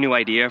just had a new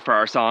idea for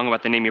our song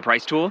about the Name Your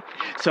Price tool.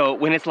 So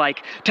when it's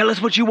like, tell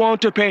us what you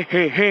want to pay,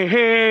 hey, hey,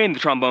 hey, and the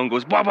trombone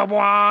goes, blah, blah,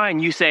 blah, and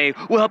you say,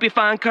 we'll help you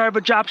find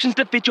coverage options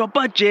to fit your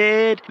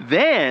budget.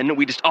 Then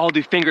we just all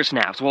do finger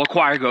snaps while a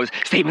choir goes,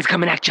 savings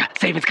coming at ya,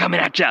 savings coming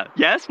at ya.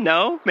 Yes?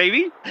 No?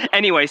 Maybe?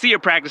 Anyway, see your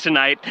practice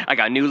tonight. I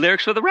got new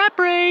lyrics for the rap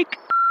break.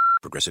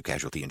 Progressive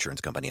Casualty Insurance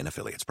Company and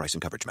Affiliates. Price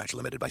and coverage match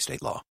limited by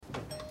state law.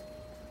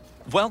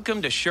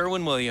 Welcome to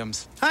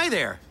Sherwin-Williams. Hi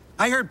there.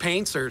 I heard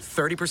paints are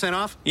 30%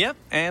 off. Yep,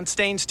 and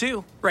stains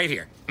too. Right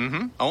here.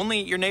 Mm-hmm.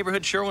 Only at your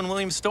neighborhood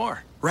Sherwin-Williams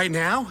store. Right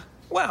now?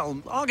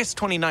 Well, August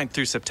 29th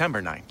through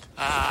September 9th.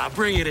 Ah,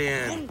 bring it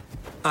in.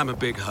 I'm a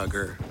big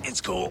hugger.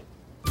 It's cool.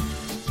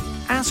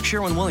 Ask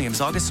Sherwin-Williams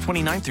August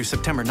 29th through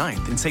September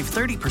 9th and save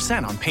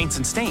 30% on paints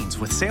and stains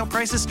with sale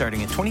prices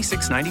starting at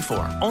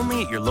 $26.94.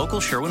 Only at your local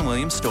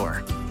Sherwin-Williams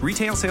store.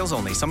 Retail sales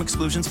only. Some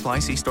exclusions apply.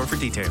 See store for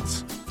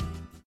details.